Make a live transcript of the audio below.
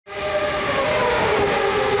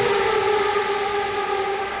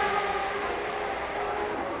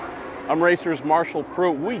I'm Racers Marshall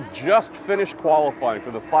Pruett. We just finished qualifying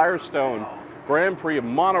for the Firestone Grand Prix of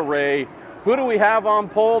Monterey. Who do we have on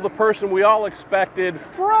pole? The person we all expected,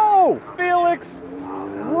 Felix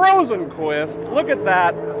Rosenqvist. Look at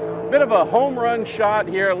that. Bit of a home run shot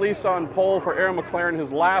here, at least on pole for Aaron McLaren,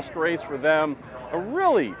 his last race for them. A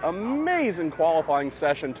really amazing qualifying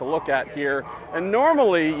session to look at here. And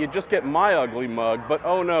normally you just get my ugly mug, but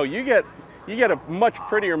oh no, you get a much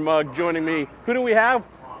prettier mug joining me. Who do we have?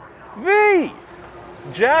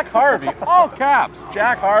 Jack Harvey, all caps,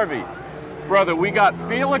 Jack Harvey. Brother, we got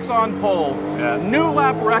Felix on pole, new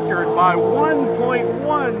lap record by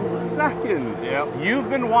 1.1 seconds. Yep. You've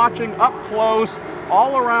been watching up close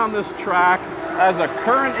all around this track as a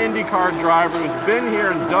current IndyCar driver who's been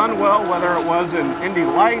here and done well, whether it was in Indy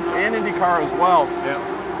Lights and IndyCar as well.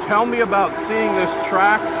 Yep. Tell me about seeing this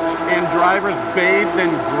track and drivers bathed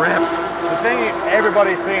in grip. The thing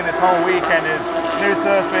everybody's seeing this whole weekend is new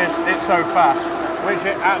surface, it's so fast, which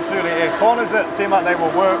it absolutely is. Corners that seem like they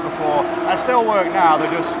will work before and still work now,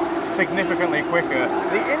 they're just significantly quicker.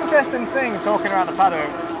 The interesting thing, talking around the paddock,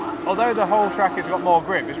 although the whole track has got more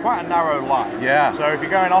grip, it's quite a narrow line. Yeah. So if you're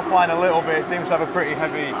going offline a little bit, it seems to have a pretty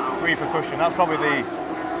heavy repercussion. That's probably the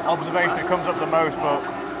observation that comes up the most, but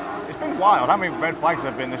it's been wild. How many red flags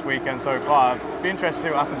there have been this weekend so far? It'd be interesting to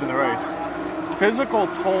see what happens in the race. Physical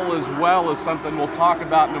toll as well is something we'll talk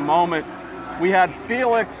about in a moment. We had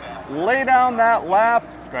Felix lay down that lap.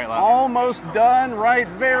 Great lap. Almost done, right?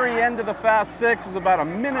 Very end of the Fast Six. There's about a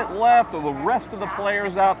minute left of the rest of the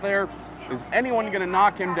players out there. Is anyone going to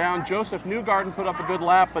knock him down? Joseph Newgarden put up a good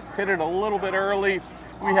lap, but pitted a little bit early.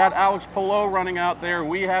 We had Alex Palou running out there.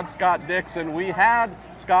 We had Scott Dixon. We had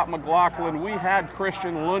Scott McLaughlin. We had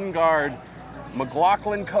Christian Lundgaard.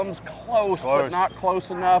 McLaughlin comes close, but not close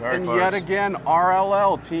enough. Very and close. Yet again,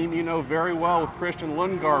 RLL, team you know very well with Christian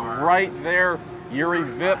Lundgaard right there. Yuri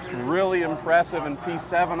Vips, really impressive in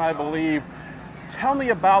P7, I believe. Tell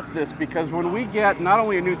me about this, because when we get not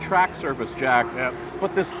only a new track surface, Jack,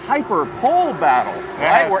 but this hyper pole battle,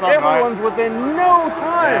 right, where everyone's within no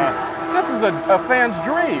time. This is a fan's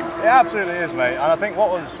dream. It absolutely is, mate. And I think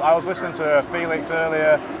I was listening to Felix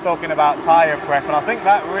earlier talking about tyre prep, and I think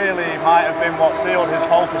that really might have been what sealed his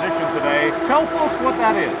pole position today. Tell folks what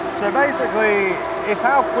that is. So basically, it's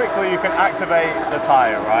how quickly you can activate the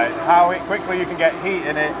tyre, right? How quickly you can get heat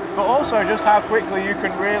in it, but also just how quickly you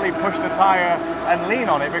can really push the tyre and lean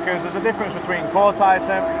on it, because there's a difference between core tyre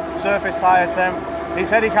temp, surface tyre temp. He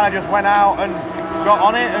said he kind of just went out and got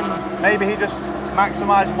on it, and maybe he just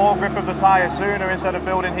maximise more grip of the tyre sooner instead of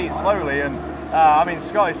building heat slowly. And I mean,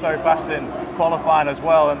 Scott is so fast in qualifying as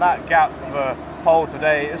well, and that gap for pole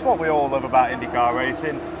today is what we all love about IndyCar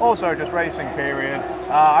racing. Also just racing, period.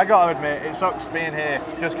 I got to admit, it sucks being here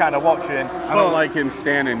just kind of watching. I don't like him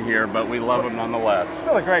standing here, but we love him nonetheless.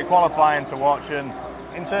 Still a great qualifying to watch. And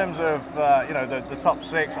in terms of you know, the top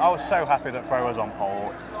six, I was so happy that Fro was on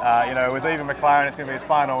pole. You know, with leaving McLaren, it's going to be his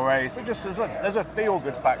final race. It just there's a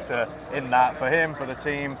feel-good factor in that for him, for the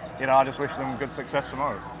team. You know, I just wish them good success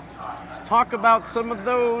tomorrow. Let's talk about some of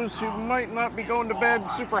those who might not be going to bed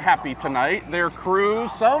super happy tonight. Their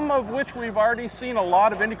crews, some of which we've already seen a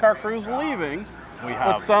lot of IndyCar crews leaving. We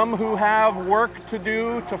have. But some who have work to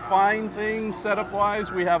do to find things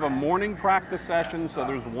setup-wise. We have a morning practice session, so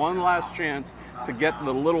there's one last chance to get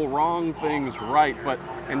the little wrong things right. But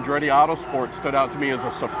Andretti Autosport stood out to me as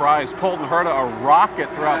a surprise. Colton Herta, a rocket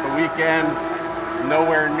throughout the weekend.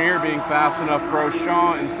 Nowhere near being fast enough.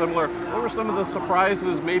 Grosjean and similar. What were some of the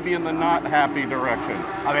surprises, maybe in the not happy direction?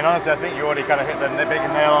 I mean, honestly, I think you already kind of hit the big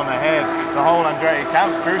nail on the head. The whole Andretti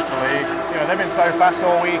camp, truthfully, you know, they've been so fast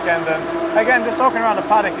all weekend. And again, just talking around the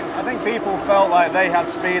paddock, I think people felt like they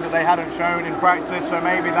had speed that they hadn't shown in practice, so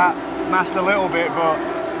maybe that masked a little bit. But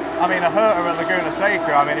I mean, a Herta at Laguna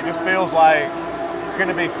Seca, I mean, it just feels like it's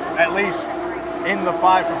going to be at least in the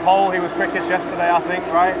fight for pole. He was quickest yesterday, I think,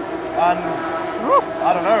 right? And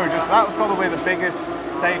I don't know, just that was probably the biggest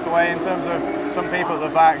takeaway in terms of some people at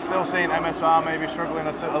the back. Still seeing MSR maybe struggling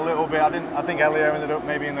a little bit. I think Elio ended up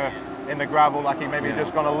maybe in the gravel, like he maybe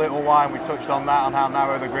just gone a little wide, and we touched on that, on how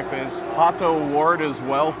narrow the grip is. Pato Ward as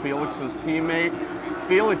well, Felix's teammate.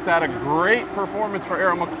 Felix had a great performance for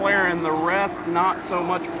Aaron McLaren, the rest not so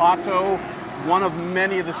much. Pato, one of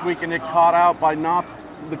many this weekend, it caught out by not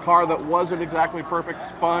the car that wasn't exactly perfect,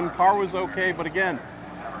 spun. Car was okay, but again,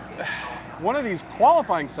 one of these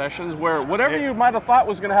qualifying sessions where whatever you might have thought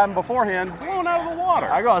was going to happen beforehand, blown out of the water.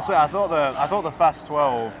 I gotta say, I thought the Fast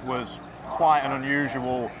 12 was quite an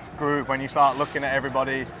unusual group when you start looking at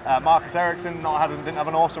everybody. Marcus Ericsson didn't have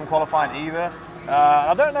an awesome qualifying either.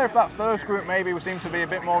 I don't know if that first group maybe seemed to be a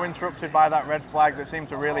bit more interrupted by that red flag that seemed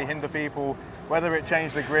to really hinder people. Whether it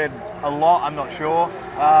changed the grid a lot, I'm not sure.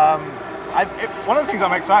 One of the things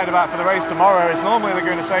I'm excited about for the race tomorrow is normally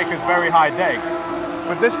Laguna Seca is very high deg.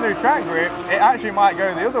 With this new track grip, it actually might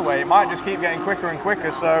go the other way. It might just keep getting quicker and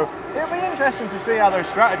quicker. So it'll be interesting to see how those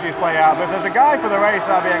strategies play out. But if there's a guy for the race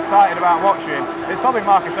I'd be excited about watching, it's probably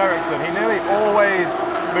Marcus Ericsson. He nearly always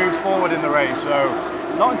moves forward in the race. So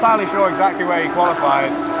not entirely sure exactly where he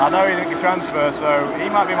qualified. I know he didn't get transfer, so he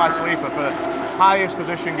might be my sleeper for highest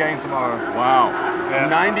position gain tomorrow. Wow. Yeah.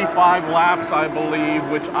 95 laps, I believe,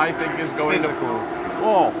 which I think is going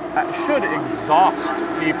should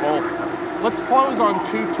exhaust people. Let's close on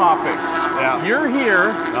two topics. Yeah. You're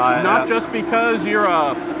here not just because you're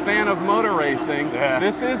a fan of motor racing. Yeah.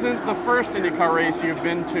 This isn't the first IndyCar race you've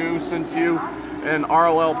been to since you and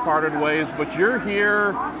RLL parted ways, but you're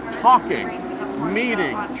here talking,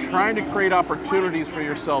 meeting, trying to create opportunities for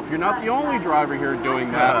yourself. You're not the only driver here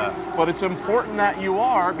doing that, but it's important that you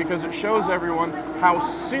are, because it shows everyone how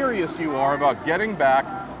serious you are about getting back,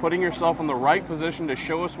 putting yourself in the right position to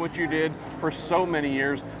show us what you did for so many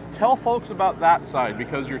years. Tell folks about that side,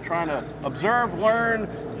 because you're trying to observe, learn,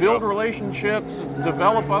 build relationships,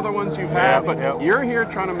 develop other ones you've had, but you're here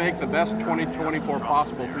trying to make the best 2024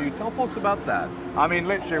 possible for you. Tell folks about that. I mean,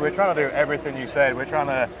 literally, we're trying to do everything you said. We're trying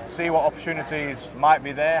to see what opportunities might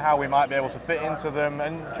be there, how we might be able to fit into them,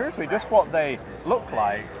 and truthfully, just what they look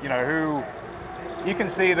like. You know, who you can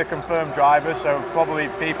see the confirmed drivers, so probably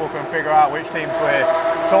people can figure out which teams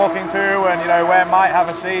we're talking to and, you know, where might have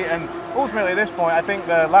a seat. And ultimately at this point, I think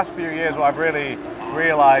the last few years what I've really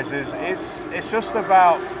realised is it's just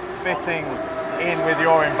about fitting in with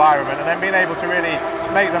your environment and then being able to really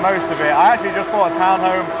make the most of it. I actually just bought a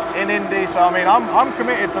townhome in Indy, so I mean I'm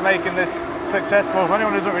committed to making this successful. For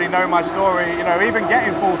anyone who doesn't really know my story, you know, even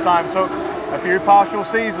getting full-time took a few partial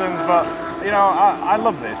seasons, but you know, I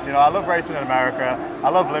love this. You know, I love racing in America. I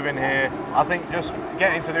love living here. I think just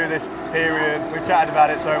getting to do this period, we've chatted about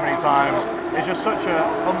it so many times, it's just such an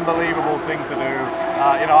unbelievable thing to do.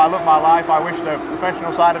 You know, I love my life. I wish the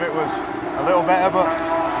professional side of it was a little better, but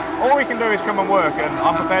all we can do is come and work, and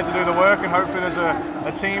I'm prepared to do the work, and hopefully there's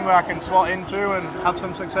a team that I can slot into and have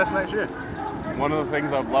some success next year. One of the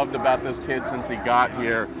things I've loved about this kid since he got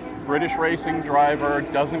here, British racing driver,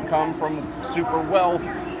 doesn't come from super wealth,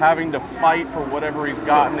 having to fight for whatever he's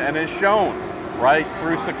gotten, and is shown, right,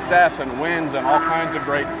 through success and wins and all kinds of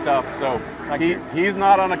great stuff. So he's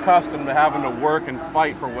not unaccustomed to having to work and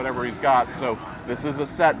fight for whatever he's got. So this is a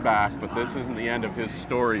setback, but this isn't the end of his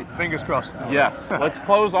story. Fingers crossed. Yes. Let's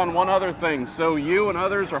close on one other thing. So you and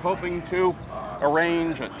others are hoping to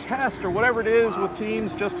arrange a test or whatever it is with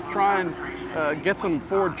teams just to try and get some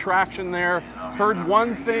forward traction there. Heard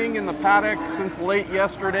one thing in the paddock since late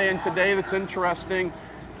yesterday and today that's interesting.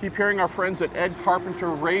 Keep hearing our friends at Ed Carpenter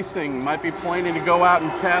Racing might be planning to go out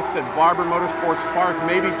and test at Barber Motorsports Park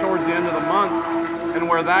maybe towards the end of the month. And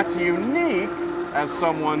where that's unique, as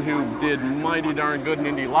someone who did mighty darn good in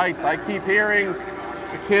Indy Lights, I keep hearing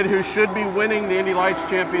the kid who should be winning the Indy Lights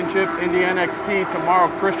Championship, Indy NXT tomorrow,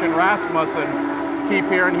 Christian Rasmussen, keep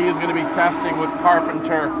hearing he is going to be testing with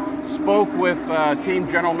Carpenter. Spoke with team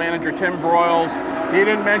general manager Tim Broyles. He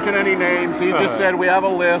didn't mention any names. He just said we have a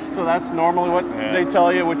list, so that's normally what they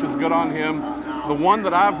tell you, which is good on him. The one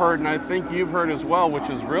that I've heard, and I think you've heard as well, which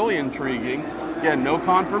is really intriguing, again, no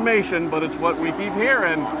confirmation, but it's what we keep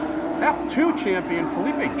hearing, F2 champion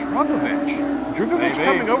Felipe Drugovich. Drugovich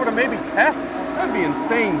coming over to maybe test? That'd be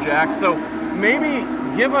insane, Jack. So maybe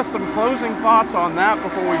give us some closing thoughts on that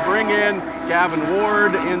before we bring in Gavin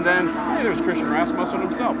Ward, and then, hey, there's Christian Rasmussen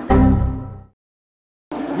himself.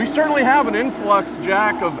 We certainly have an influx,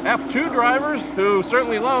 Jack, of F2 drivers who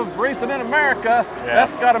certainly love racing in America.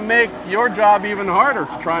 That's got to make your job even harder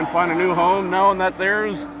to try and find a new home, knowing that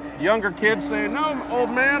there's younger kids saying, no, old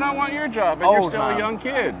man, I want your job, and you're still a young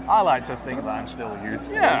kid. I like to think that I'm still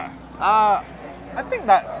youthful. Yeah. I think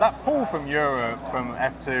that pull from Europe, from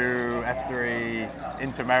F2, F3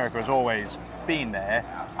 into America has always been there.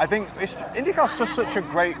 I think IndyCar's just such a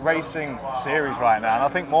great racing series right now, and I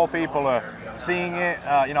think more people are seeing it.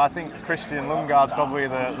 You know, I think Christian Lundgaard's probably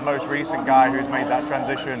the most recent guy who's made that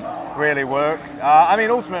transition really work. I mean,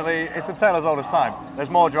 ultimately, it's a tale as old as time. There's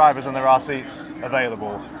more drivers than there are seats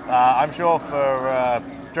available. I'm sure for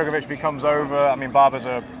Drugovich, if he comes over, I mean, Barber's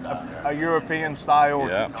a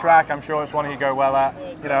European-style track. I'm sure it's one he'd go well at.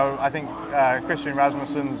 You know, I think Christian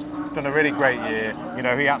Rasmussen's done a really great year. You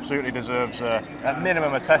know, he absolutely deserves, at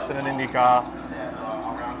minimum, a test in an IndyCar.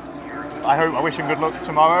 I wish him good luck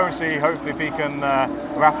tomorrow and see hopefully if he can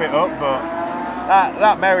wrap it up. But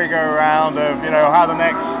that merry-go-round of, you know, how the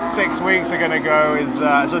next 6 weeks are going to go is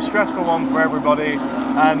it's a stressful one for everybody,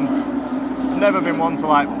 and never been one to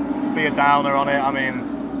like be a downer on it. I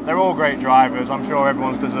mean, they're all great drivers. I'm sure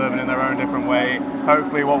everyone's deserving in their own different way.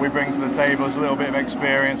 Hopefully what we bring to the table is a little bit of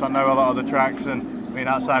experience. I know a lot of the tracks, and I mean,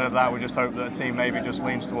 outside of that, we just hope that the team maybe just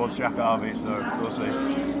leans towards Jack Harvey, so we'll see.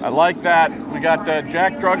 I like that. We got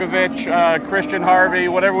Jack Drugovich, Christian Harvey,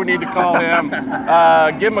 whatever we need to call him.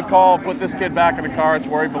 Give him a call, put this kid back in the car. It's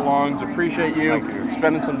where he belongs. Appreciate you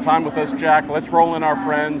spending some time with us, Jack. Let's roll in our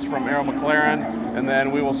friends from Arrow McLaren, and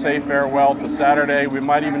then we will say farewell to Saturday. We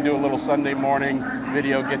might even do a little Sunday morning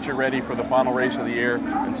video, get you ready for the final race of the year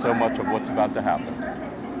and so much of what's about to happen.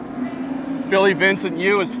 Billy, Vincent,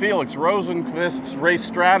 you as Felix Rosenqvist's race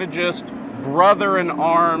strategist, brother in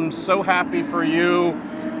arms, so happy for you.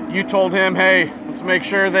 You told him, hey, let's make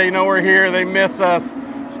sure they know we're here, they miss us.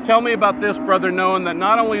 So tell me about this, brother, knowing that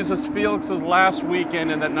not only is this Felix's last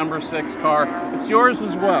weekend in that number 6 car, it's yours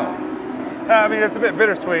as well. I mean, it's a bit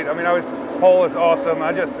bittersweet. I mean, pole is awesome.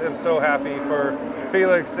 I just am so happy for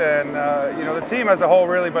Felix and you know, the team as a whole,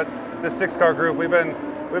 really, but this 6-car group, we've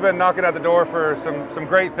been knocking at the door for some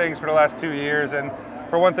great things for the last 2 years, and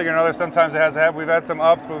for one thing or another, sometimes it has happened. We've had some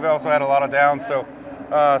ups, but we've also had a lot of downs. So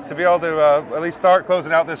to be able to at least start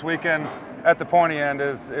closing out this weekend at the pointy end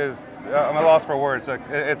is I'm at a loss for words.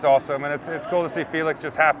 It's awesome, and it's cool to see Felix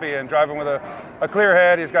just happy and driving with a clear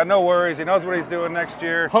head. He's got no worries. He knows what he's doing next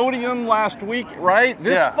year. Podium last week, right?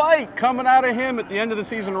 This fight coming out of him at the end of the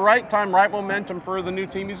season, right time, right momentum for the new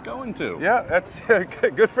team he's going to. Yeah, that's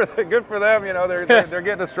good for them. You know, they're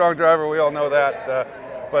getting a strong driver. We all know that.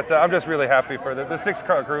 But I'm just really happy for the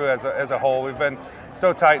 6-car crew as a whole. We've been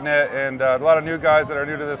so tight-knit, and a lot of new guys that are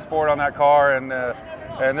new to this sport on that car, and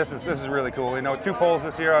this is really cool. You know, 2 poles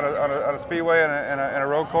this year on a speedway and a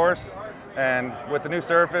road course, and with the new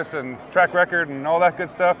surface and track record and all that good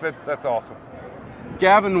stuff, that's awesome.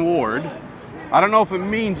 Gavin Ward, I don't know if it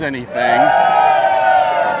means anything,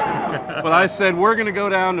 but I said we're going to go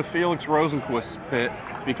down to Felix Rosenqvist's pit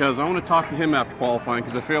because I want to talk to him after qualifying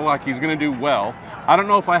because I feel like he's going to do well. I don't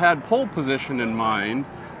know if I had pole position in mind,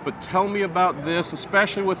 but tell me about this,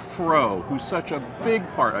 especially with Fro, who's such a big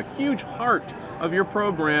part, a huge heart of your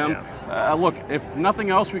program. Yeah. Look, if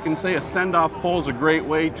nothing else, we can say a send-off pole is a great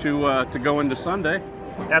way to go into Sunday.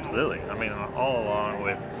 Absolutely. I mean, all along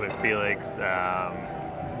with Felix,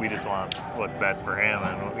 we just want what's best for him,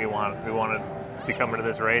 and we wanted to come into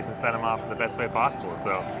this race and send him off the best way possible.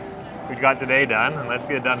 So we got today done, and let's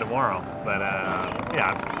get it done tomorrow. But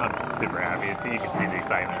yeah, I'm super happy. You can see the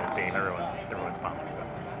excitement of the team. Everyone's pumped.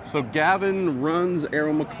 So Gavin runs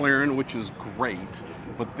Arrow McLaren, which is great,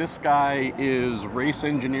 but this guy is race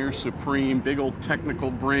engineer supreme, big old technical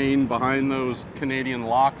brain behind those Canadian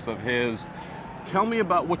locks of his. Tell me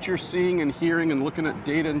about what you're seeing and hearing and looking at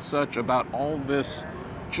data and such about all this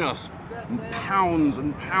just pounds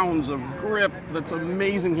and pounds of grip that's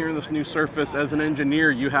amazing here in this new surface. As an engineer,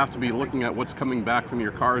 you have to be looking at what's coming back from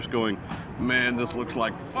your cars going, man, this looks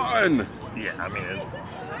like fun. Yeah, I mean,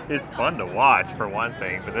 it's fun to watch for one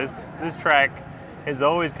thing, but this track has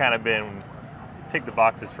always kind of been tick the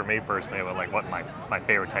boxes for me personally with like what my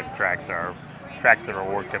favorite types of tracks are. Tracks that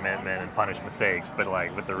reward commitment and punish mistakes, but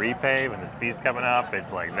like with the repave and the speeds coming up,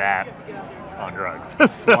 it's like that on drugs.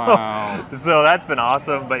 Wow. So that's been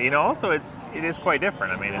awesome, but you know, also it is quite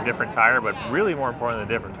different. I mean, a different tire, but really more important than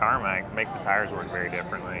a different tarmac makes the tires work very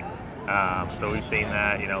differently. So we've seen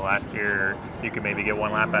that, you know, last year you could maybe get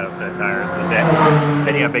 1 lap out of a set of tires, but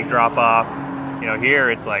then you have a big drop off. You know, here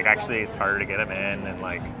it's like actually it's harder to get them in, and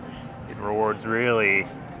like it rewards really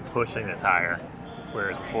pushing the tire,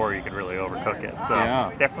 whereas before you could really overcook it. So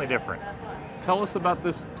yeah, definitely different. Tell us about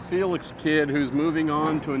this Felix kid who's moving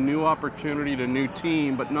on to a new opportunity, to a new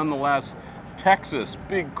team, but nonetheless, Texas,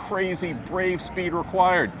 big, crazy, brave speed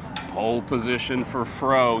required. Pole position for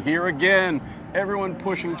Fro. Here again, everyone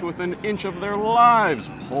pushing to within an inch of their lives.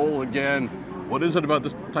 Pole again. What is it about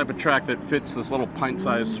this type of track that fits this little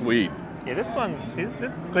pint-sized Swede? Yeah, this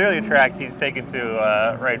is clearly a track he's taken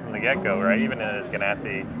to right from the get-go, right? Even in his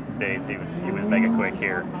Ganassi days, he was mega quick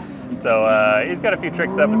here. So he's got a few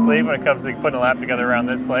tricks up his sleeve when it comes to putting a lap together around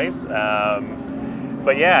this place.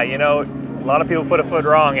 But yeah, you know, a lot of people put a foot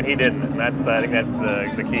wrong and he didn't, and I think that's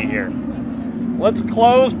the key here. Let's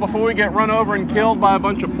close before we get run over and killed by a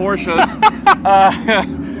bunch of Porsches.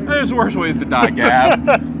 There's worse ways to die,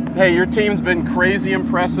 Gav. Hey, your team's been crazy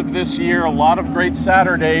impressive this year. A lot of great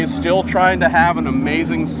Saturdays. Still trying to have an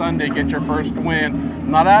amazing Sunday, get your first win.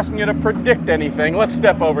 I'm not asking you to predict anything. Let's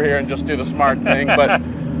step over here and just do the smart thing. But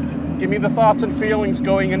give me the thoughts and feelings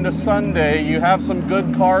going into Sunday. You have some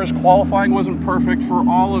good cars. Qualifying wasn't perfect for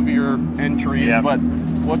all of your entries, Yeah. but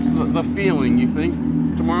what's the feeling? You think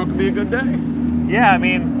tomorrow could be a good day? Yeah, I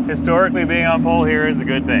mean, historically being on pole here is a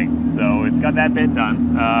good thing. So we've got that bit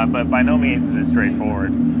done, but by no means is it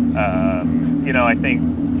straightforward. You know, I think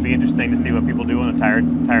it'll be interesting to see what people do on the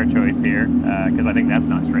tire choice here, because I think that's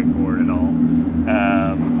not straightforward at all.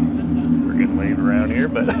 We're getting waved around here,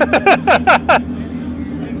 but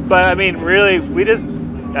but I mean, really,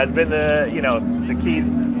 that's been the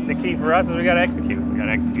key for us is we got to execute. We got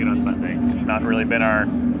to execute on Sunday. It's not really been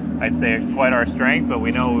I'd say quite our strength, but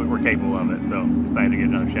we know we're capable of it. So excited to get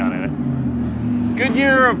another shot at it. Good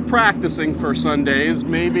year of practicing for Sundays.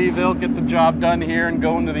 Maybe they'll get the job done here and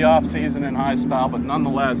go into the off season in high style, but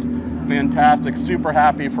nonetheless, fantastic. Super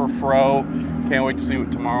happy for Fro. Can't wait to see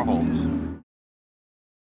what tomorrow holds.